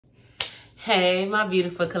Hey, my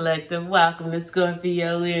beautiful collective. Welcome to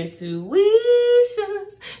Scorpio Intuitions.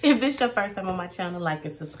 If this is your first time on my channel, like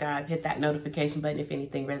and subscribe. Hit that notification button if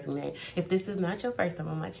anything resonates. If this is not your first time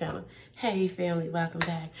on my channel, hey family, welcome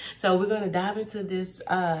back. So we're going to dive into this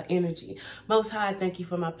energy. Most High, I thank you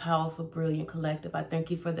for my powerful, brilliant collective. I thank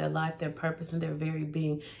you for their life, their purpose, and their very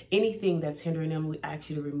being. Anything that's hindering them, we ask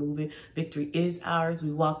you to remove it. Victory is ours.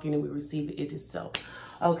 We walk in and we receive it. It is so.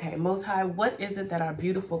 Okay, Most High, what is it that our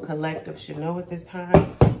beautiful collective should know at this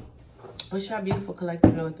time? What should our beautiful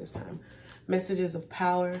collective know at this time? Messages of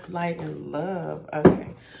power, light, and love. Okay.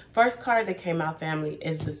 First card that came out, family,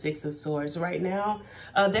 is the Six of Swords. Right now,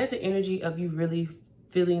 there's an energy of you really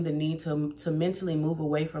feeling the need to mentally move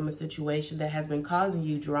away from a situation that has been causing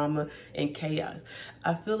you drama and chaos.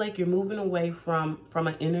 I feel like you're moving away from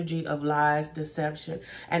an energy of lies, deception,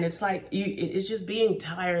 and it's like it's just being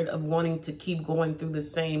tired of wanting to keep going through the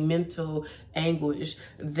same mental anguish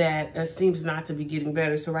that seems not to be getting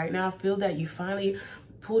better. So right now, I feel that you finally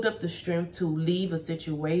pulled up the strength to leave a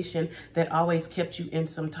situation that always kept you in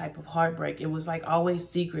some type of heartbreak. It was like always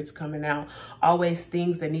secrets coming out, always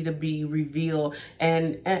things that need to be revealed.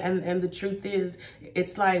 And the truth is,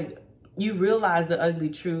 it's like you realize the ugly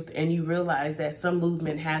truth and you realize that some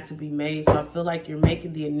movement had to be made. So I feel like you're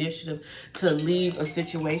making the initiative to leave a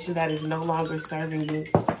situation that is no longer serving you.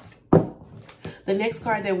 The next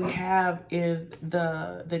card that we have is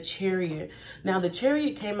the Chariot. Now, the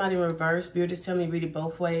Chariot came out in reverse. Spirit is telling me read it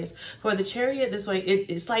both ways. For the Chariot, this way,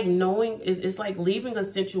 it's like knowing, it's like leaving a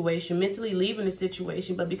situation, mentally leaving a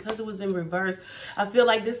situation. But because it was in reverse, I feel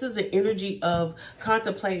like this is an energy of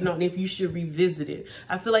contemplating on if you should revisit it.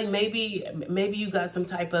 I feel like maybe you got some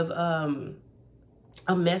type of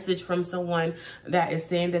a message from someone that is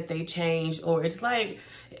saying that they changed, or it's like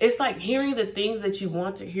hearing the things that you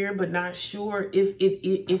want to hear but not sure if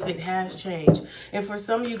it has changed. And for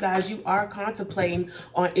some of you guys, you are contemplating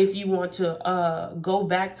on if you want to go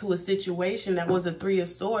back to a situation that was a Three of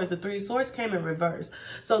Swords. The Three of Swords came in reverse.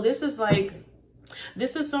 So this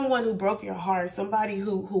is someone who broke your heart, somebody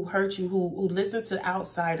who hurt you, who listened to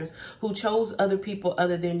outsiders, who chose other people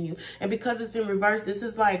other than you. And because it's in reverse, this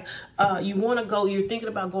is like you want to go, you're thinking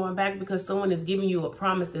about going back because someone is giving you a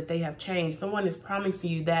promise that they have changed. Someone is promising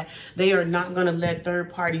you that they are not going to let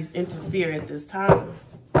third parties interfere at this time.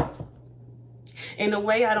 In a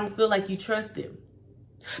way, I don't feel like you trust them,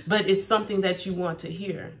 but it's something that you want to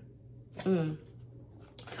hear.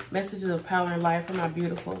 Messages of power and light for my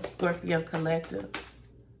beautiful Scorpio collective.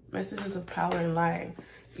 Messages of power and light.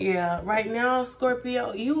 Yeah, right now,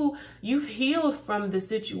 Scorpio, you've healed from the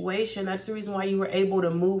situation. That's the reason why you were able to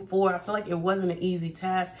move forward. I feel like it wasn't an easy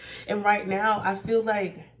task. And right now, I feel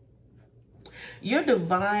like your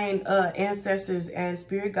divine ancestors and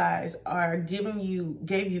spirit guides are gave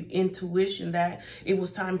you intuition that it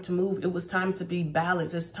was time to move. It was time to be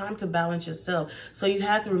balanced. It's time to balance yourself. So you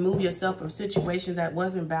had to remove yourself from situations that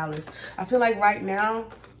wasn't balanced. I feel like right now,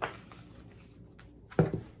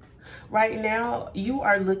 you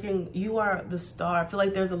are the star. I feel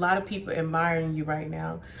like there's a lot of people admiring you right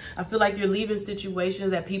now. I feel like you're leaving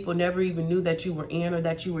situations that people never even knew that you were in or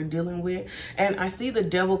that you were dealing with. And I see the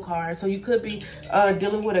Devil card. So you could be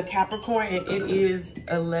dealing with a Capricorn, and it is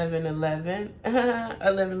 11-11.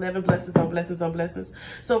 11-11, blessings on blessings on blessings.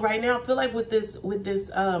 So right now, I feel like with this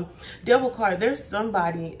Devil card, there's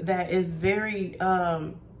somebody that is very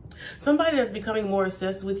somebody that's becoming more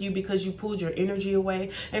obsessed with you because you pulled your energy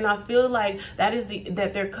away. And I feel like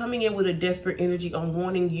that they're coming in with a desperate energy on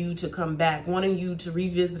wanting you to come back, wanting you to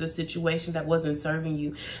revisit a situation that wasn't serving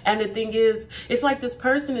you. And the thing is, it's like this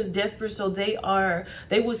person is desperate, so they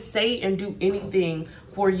would say and do anything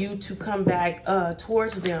for you to come back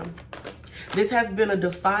towards them. This has been a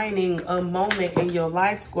defining moment in your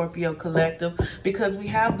life, Scorpio collective, because we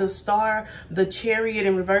have the Star, the Chariot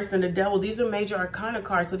in reverse, and the Devil. These are major arcana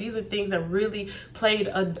cards. So these are things that really played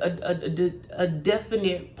a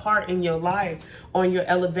definite part in your life, on your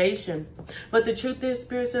elevation. But the truth is,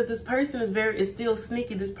 Spirit says this person is still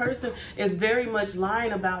sneaky. This person is very much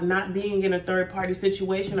lying about not being in a third party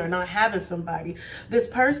situation or not having somebody. This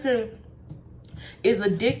person is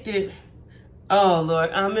addicted. Oh,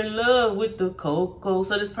 Lord, I'm in love with the cocoa.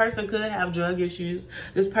 So this person could have drug issues.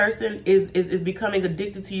 This person is becoming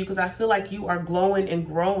addicted to you because I feel like you are glowing and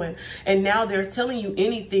growing. And now they're telling you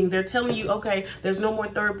anything. They're telling you, okay, there's no more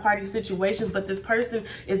third party situations, but this person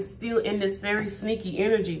is still in this very sneaky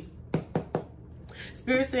energy.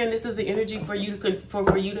 Spirit saying this is the energy for you to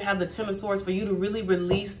for you to have the Ten of Swords, for you to really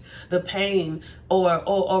release the pain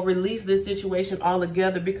or release this situation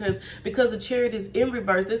altogether, because the Chariot is in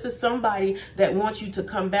reverse. This is somebody that wants you to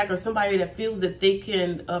come back, or somebody that feels that they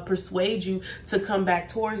can persuade you to come back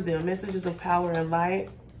towards them. Messages of power and light.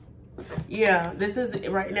 Yeah, this is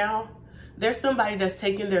right now. There's somebody that's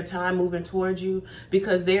taking their time moving towards you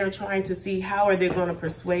because they are trying to see how are they going to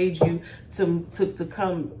persuade you to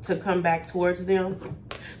come back towards them.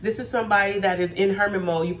 This is somebody that is in hermit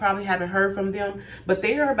mode. You probably haven't heard from them, but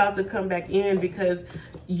they are about to come back in because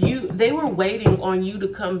they were waiting on you to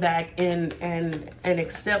come back and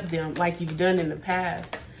accept them like you've done in the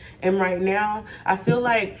past. And right now, I feel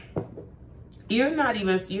like you're not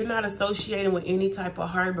associating with any type of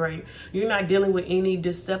heartbreak. You're not dealing with any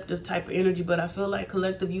deceptive type of energy. But I feel like,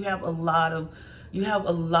 collective, you have a lot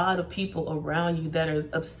of people around you that are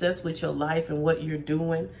obsessed with your life and what you're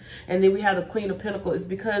doing. And then we have the Queen of Pentacles. It's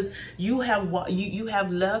because you have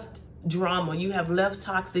left drama. You have left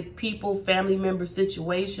toxic people, family member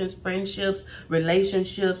situations, friendships,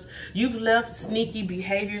 relationships. You've left sneaky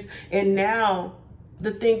behaviors, and now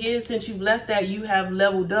the thing is, since you've left that, you have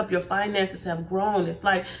leveled up. Your finances have grown. It's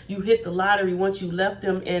like you hit the lottery once you left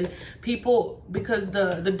them. And people, because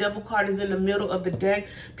the Devil card is in the middle of the deck,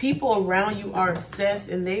 people around you are obsessed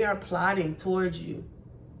and they are plotting towards you.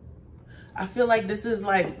 I feel like this is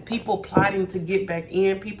like people plotting to get back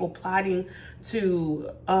in, people plotting to,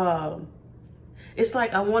 it's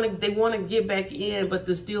like they want to get back in, but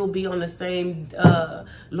to still be on the same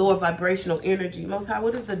lower vibrational energy. Most High,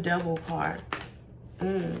 what is the Devil card?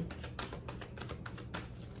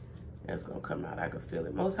 That's gonna come out. I can feel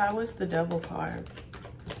it. Most High, what's the Devil card?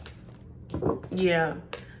 Yeah,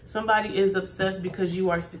 somebody is obsessed because you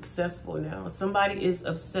are successful now. Somebody is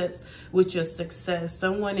obsessed with your success.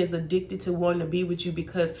 Someone is addicted to wanting to be with you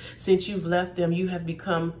because since you've left them, you have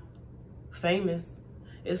become famous.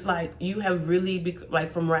 It's like you have really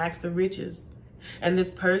like from rags to riches. And this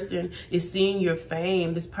person is seeing your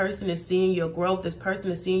fame. This person is seeing your growth. This person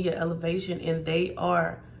is seeing your elevation, and they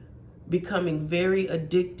are becoming very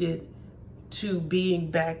addicted to being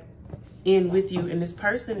back in with you. And this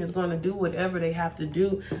person is going to do whatever they have to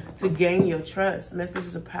do to gain your trust.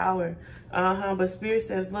 Messages of power. But Spirit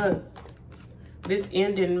says, look, this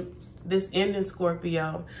ending,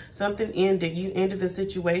 Scorpio, something ended. You ended a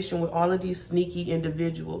situation with all of these sneaky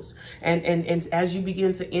individuals. And as you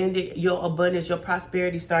begin to end it, your abundance, your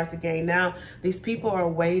prosperity starts to gain. Now, these people are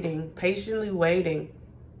waiting, patiently waiting.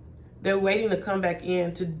 They're waiting to come back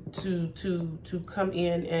in to come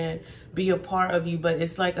in and be a part of you, but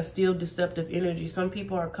it's like a still deceptive energy. Some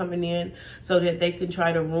people are coming in so that they can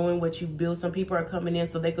try to ruin what you built. Some people are coming in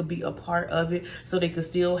so they could be a part of it, so they could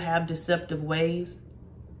still have deceptive ways.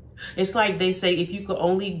 It's like they say, if you could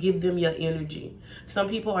only give them your energy. Some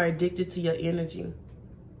people are addicted to your energy.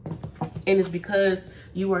 And it's because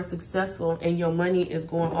you are successful and your money is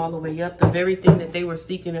going all the way up. The very thing that they were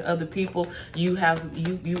seeking in other people, you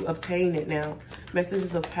obtain it now.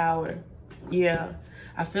 Messages of power. Yeah.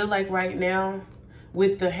 I feel like right now,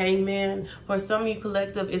 with the Hangman, for some of you,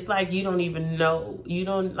 collective, it's like you don't even know.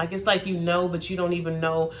 It's like you know, but you don't even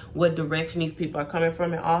know what direction these people are coming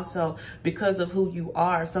from. And also, because of who you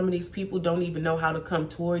are, some of these people don't even know how to come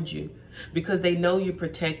towards you because they know you're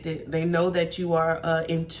protected. They know that you are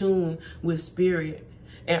in tune with spirit.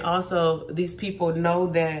 And also, these people know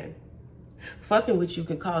that fucking with you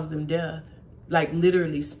can cause them death, like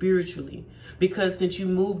literally, spiritually. Because since you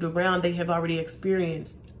moved around, they have already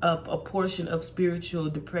experienced a portion of spiritual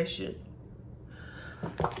depression.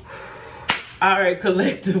 All right,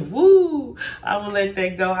 collective. Woo! I will let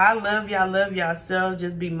that go. I love y'all. Love yourself.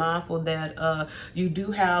 Just be mindful that you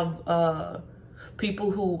do have people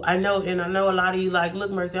who I know a lot of you like, look,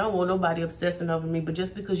 Mercy, I don't want nobody obsessing over me, but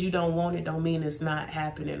just because you don't want it don't mean it's not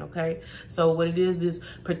happening, okay? So what it is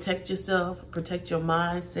protect yourself, protect your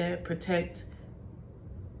mindset, protect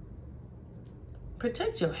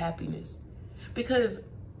your happiness. Because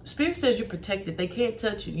Spirit says you're protected. They can't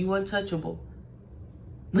touch you. You untouchable.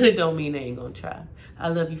 But it don't mean they ain't gonna try. I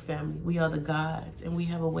love you, family. We are the gods, and we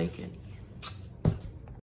have awakened.